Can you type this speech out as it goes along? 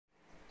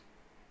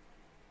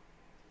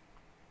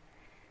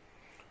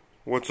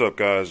What's up,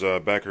 guys?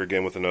 Back here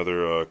again with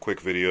another quick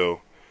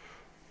video.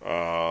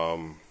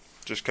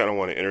 Just kind of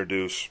want to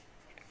introduce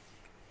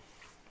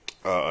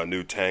a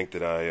new tank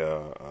that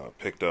I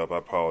picked up. I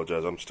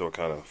apologize. I'm still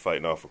kind of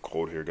fighting off a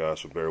cold here,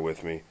 guys, so bear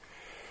with me.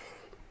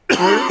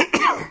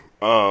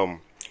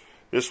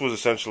 This was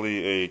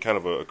essentially a kind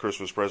of a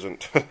Christmas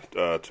present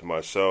to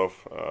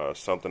myself.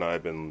 Something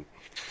I've been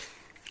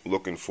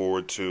looking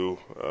forward to.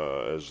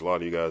 As a lot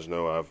of you guys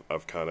know,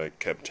 I've kind of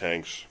kept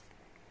tanks.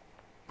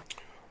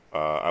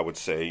 I would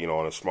say,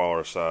 on a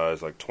smaller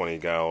size, like 20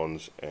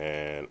 gallons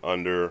and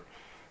under.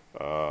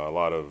 A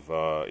lot of,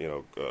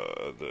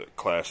 the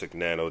classic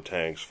nano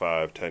tanks,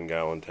 5, 10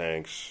 gallon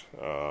tanks.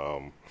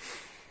 And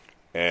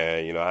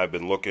I've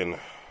been looking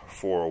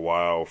for a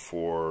while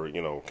for,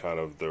 kind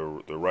of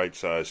the right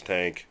size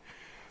tank.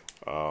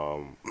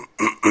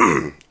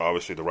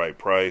 Obviously the right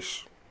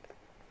price.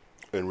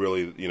 And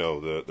really,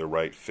 the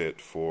right fit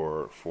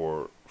for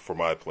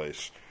my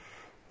place.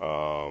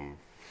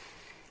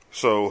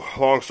 So,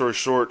 long story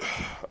short,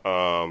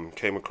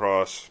 came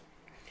across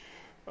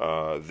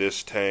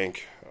this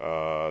tank.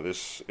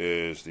 This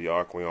is the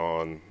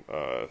Aqueon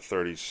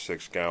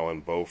 36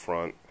 gallon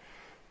Bowfront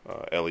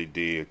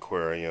LED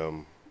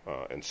Aquarium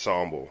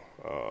Ensemble.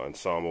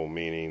 Ensemble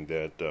meaning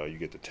that you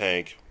get the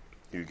tank,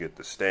 you get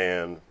the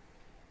stand,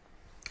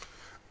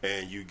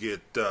 and you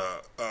get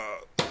the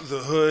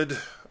hood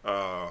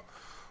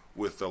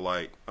with the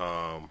light.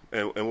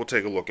 And we'll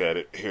take a look at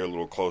it here a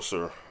little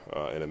closer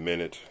in a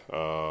minute.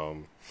 I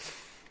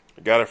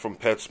got it from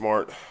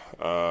PetSmart.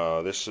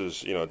 This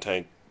is, a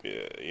tank,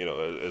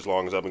 as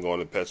long as I've been going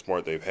to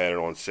PetSmart, they've had it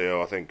on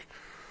sale. I think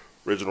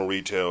original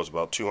retail is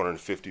about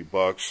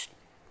 $250.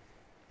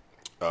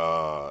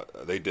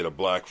 They did a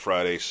Black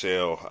Friday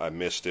sale. I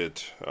missed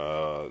it.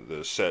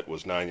 The set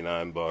was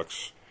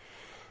 $99.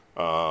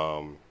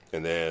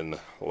 And then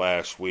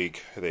last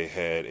week they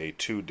had a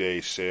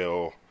 2-day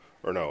sale,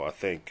 or no, I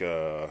think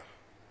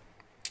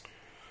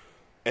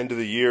end of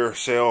the year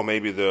sale,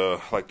 maybe the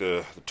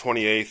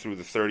 28th through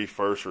the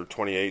 31st, or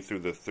 28th through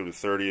the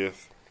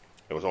 30th.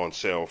 It was on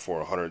sale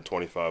for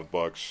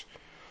 $125.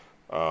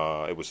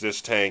 It was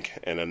this tank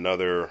and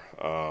another.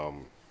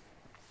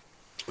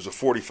 It was a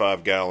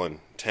 45 gallon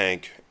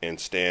tank and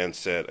stand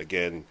set.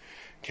 Again,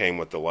 came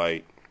with the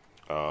light.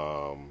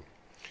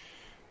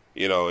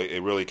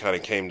 It really kind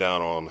of came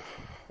down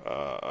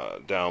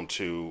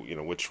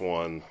to which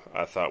one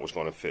I thought was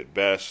going to fit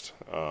best.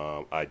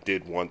 I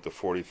did want the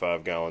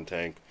 45 gallon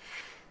tank,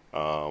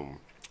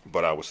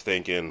 but I was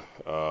thinking,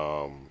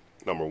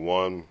 number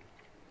one,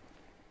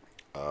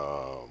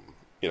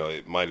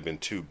 it might have been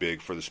too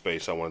big for the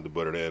space I wanted to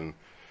put it in.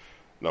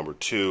 Number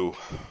two,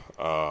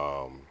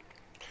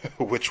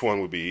 which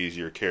one would be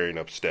easier carrying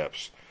up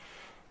steps?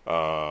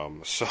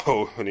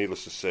 So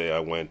needless to say, I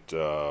went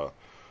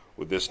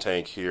with this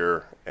tank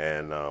here,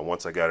 and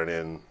once I got it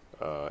in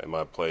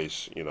my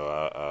place,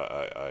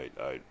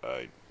 I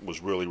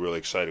was really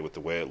excited with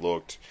the way it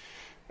looked,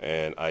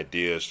 and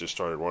ideas just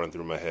started running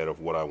through my head of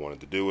what I wanted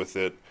to do with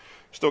it.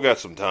 Still got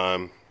some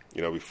time,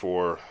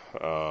 before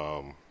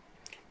I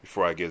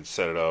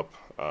set it up.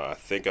 I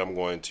think I'm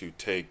going to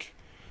take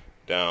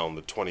down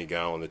the 20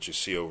 gallon that you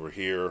see over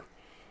here,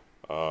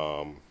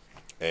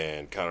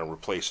 and kind of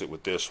replace it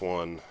with this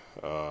one.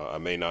 I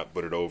may not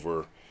put it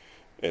over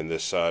in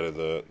this side of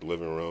the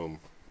living room,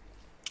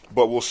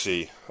 but we'll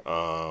see.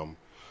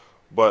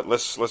 But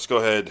let's go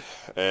ahead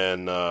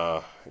and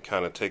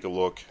kind of take a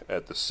look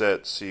at the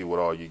set, see what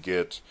all you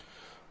get.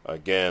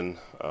 Again,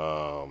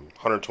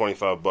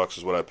 $125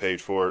 is what I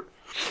paid for it.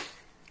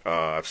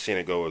 I've seen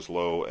it go as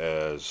low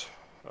as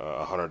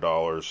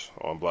 $100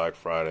 on Black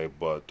Friday,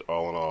 but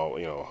all in all,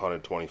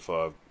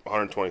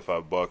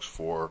 $125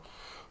 for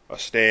a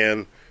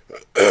stand.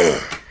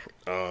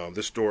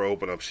 This door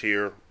opens up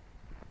here,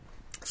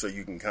 so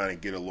you can kind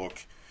of get a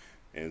look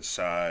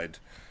inside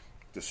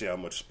to see how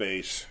much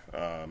space.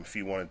 If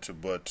you wanted to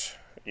put,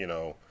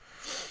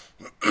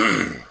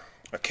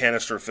 a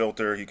canister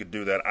filter, you could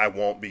do that. I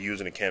won't be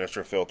using a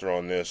canister filter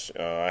on this.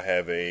 I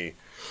have a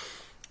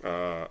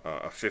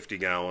 50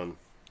 gallon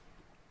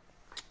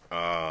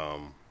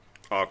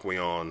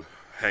Aqueon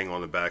hang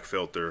on the back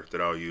filter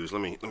that I'll use.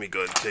 Let me go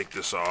ahead and take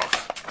this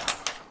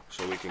off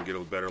so we can get a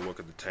better look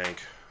at the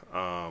tank.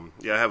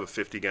 Yeah, I have a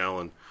 50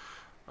 gallon.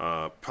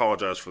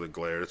 Apologize for the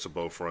glare. It's a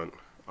Bowfront.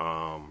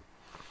 A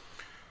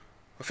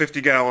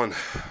 50 gallon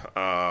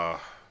hang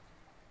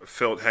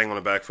on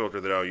the back filter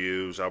that I'll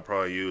use. I'll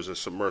probably use a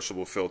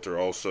submersible filter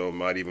also.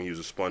 Might even use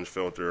a sponge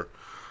filter.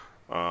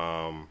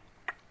 But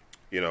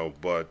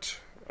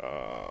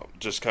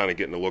just kind of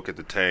getting a look at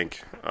the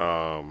tank.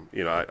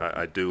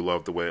 I do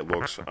love the way it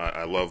looks.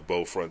 I love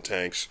Bowfront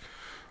tanks.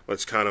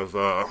 Let's kind of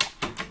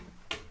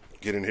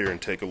get in here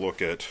and take a look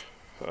at.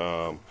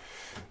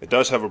 It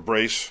does have a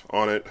brace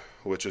on it,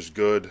 which is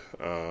good.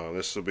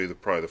 This will be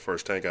probably the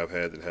first tank I've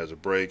had that has a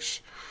brace.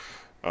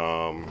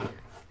 You'll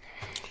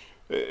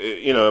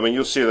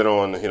see that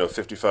on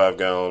 55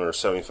 gallon or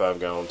 75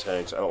 gallon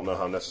tanks. I don't know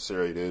how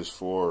necessary it is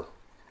for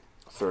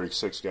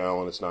 36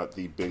 gallon. It's not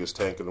the biggest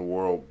tank in the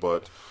world,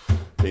 but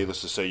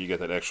needless to say, you get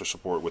that extra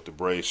support with the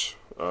brace.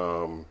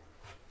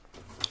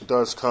 It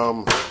does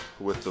come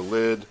with the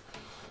lid,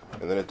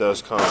 and then it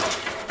does come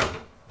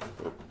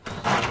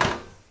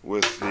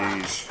with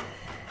these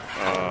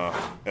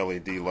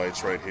LED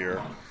lights right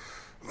here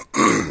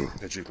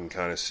that you can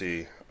kind of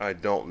see. I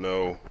don't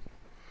know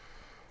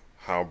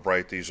how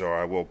bright these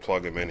are. I will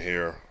plug them in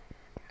here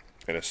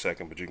in a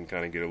second, but you can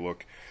kind of get a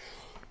look.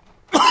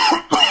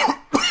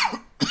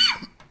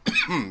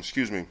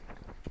 Excuse me.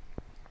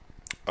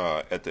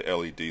 At the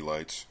LED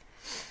lights.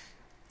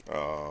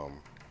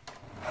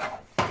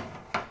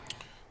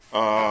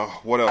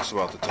 What else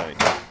about the tank?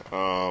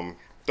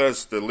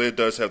 The lid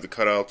does have the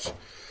cutouts.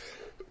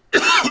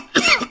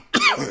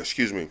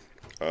 Excuse me.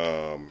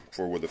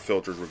 For where the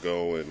filters will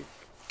go and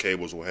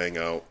cables will hang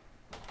out.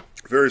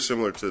 Very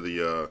similar to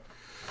the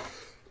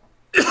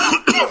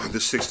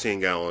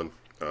 16-gallon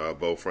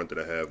Bowfront that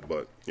I have,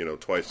 but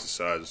twice the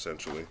size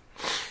essentially.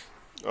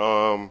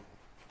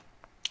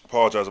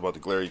 Apologize about the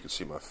glare. You can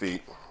see my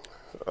feet.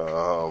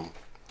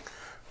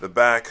 The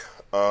back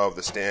of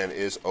the stand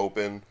is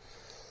open.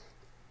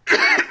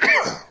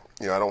 I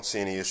don't see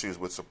any issues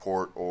with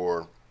support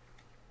or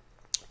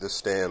the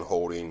stand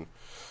holding,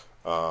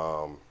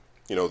 the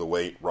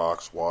weight,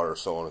 rocks, water,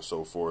 so on and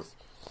so forth.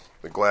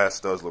 The glass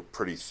does look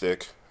pretty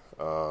thick,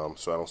 so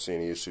I don't see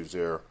any issues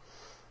there.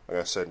 Like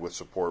I said, with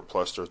support,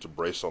 plus there's a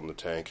brace on the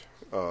tank.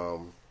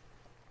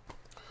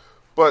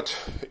 But,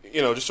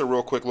 just a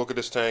real quick look at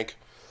this tank.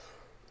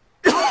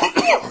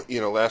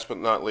 Last but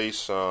not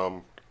least,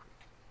 I'm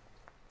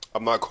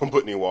not going to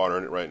put any water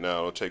in it right now.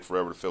 It'll take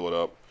forever to fill it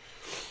up.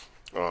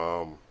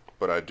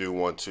 But I do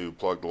want to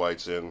plug the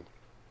lights in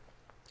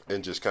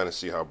and just kind of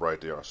see how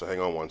bright they are. So hang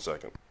on one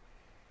second.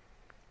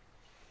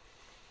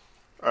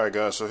 Alright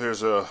guys, so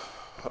here's a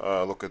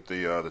look at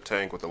the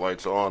tank with the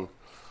lights on.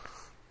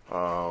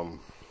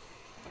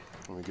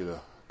 Let me get a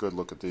good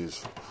look at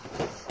these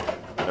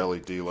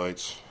LED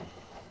lights.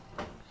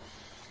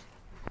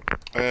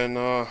 And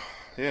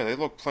yeah, they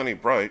look plenty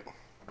bright.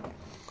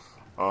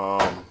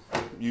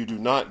 You do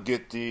not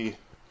get the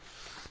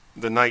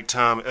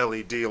nighttime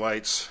LED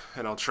lights,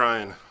 and I'll try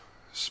and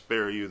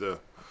spare you the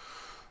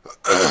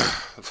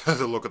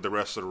the look at the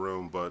rest of the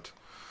room, but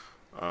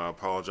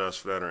apologize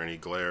for that or any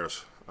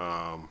glares.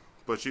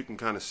 But you can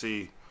kind of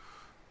see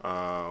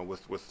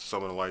with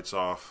some of the lights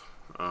off,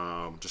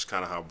 just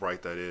kind of how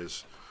bright that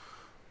is,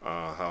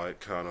 how it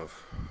kind of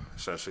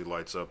essentially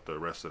lights up the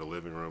rest of the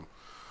living room.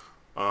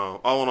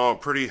 All in all,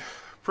 pretty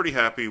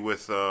happy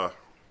with the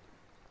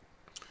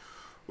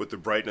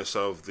brightness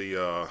of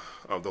the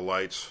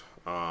lights.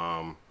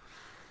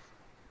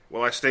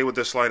 Will I stay with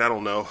this light? I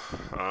don't know.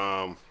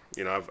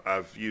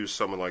 I've used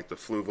some of like the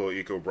Fluvo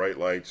Eco Bright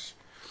lights,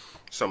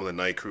 some of the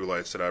Night Crew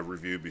lights that I've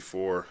reviewed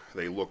before.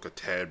 They look a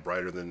tad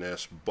brighter than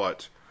this,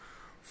 but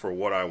for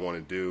what I want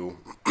to do,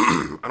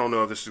 I don't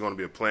know if this is going to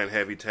be a plant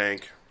heavy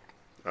tank.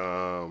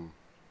 Really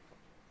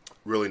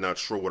not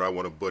sure what I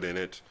want to put in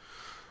it.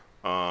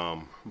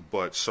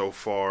 But so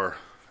far,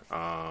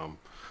 I'm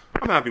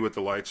happy with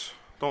the lights.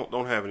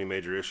 Don't have any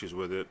major issues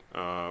with it.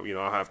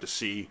 I'll have to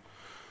see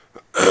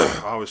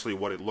obviously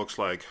what it looks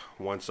like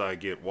once I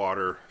get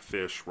water,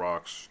 fish,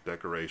 rocks,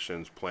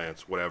 decorations,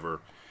 plants, whatever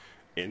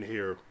in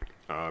here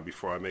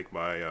before I make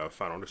my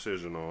final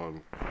decision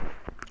on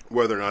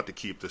whether or not to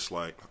keep this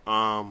light.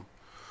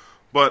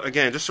 But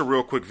again, just a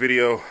real quick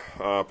video.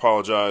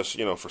 Apologize,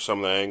 for some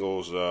of the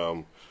angles.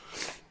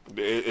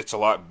 It's a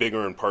lot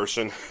bigger in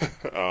person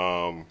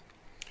than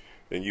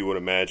you would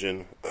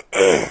imagine,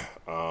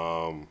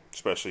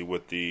 especially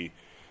with the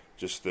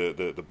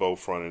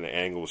Bowfront and the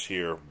angles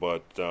here.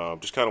 But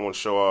just kind of want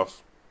to show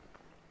off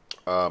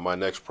my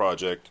next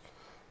project,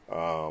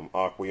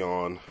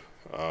 Aqueon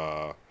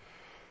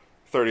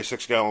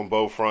 36-gallon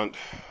Bowfront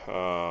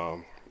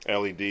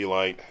LED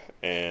light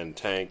and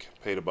tank.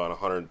 Paid about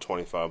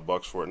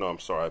 $125 for it. No, I'm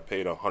sorry, I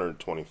paid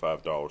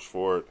 $125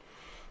 for it.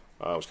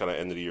 It was kind of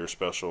end of the year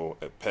special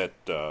at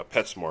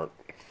PetSmart.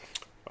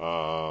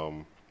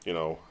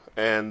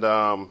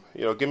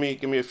 Give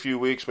me a few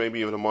weeks, maybe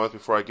even a month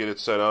before I get it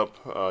set up.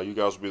 You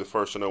guys will be the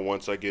first to know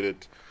once I get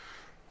it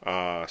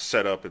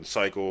set up and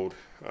cycled,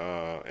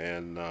 I'll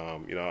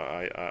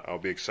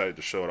be excited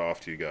to show it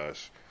off to you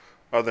guys.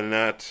 Other than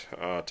that,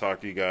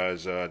 talk to you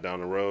guys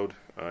down the road.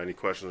 Any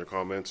questions or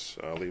comments,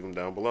 leave them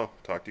down below.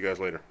 Talk to you guys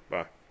later.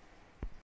 Bye.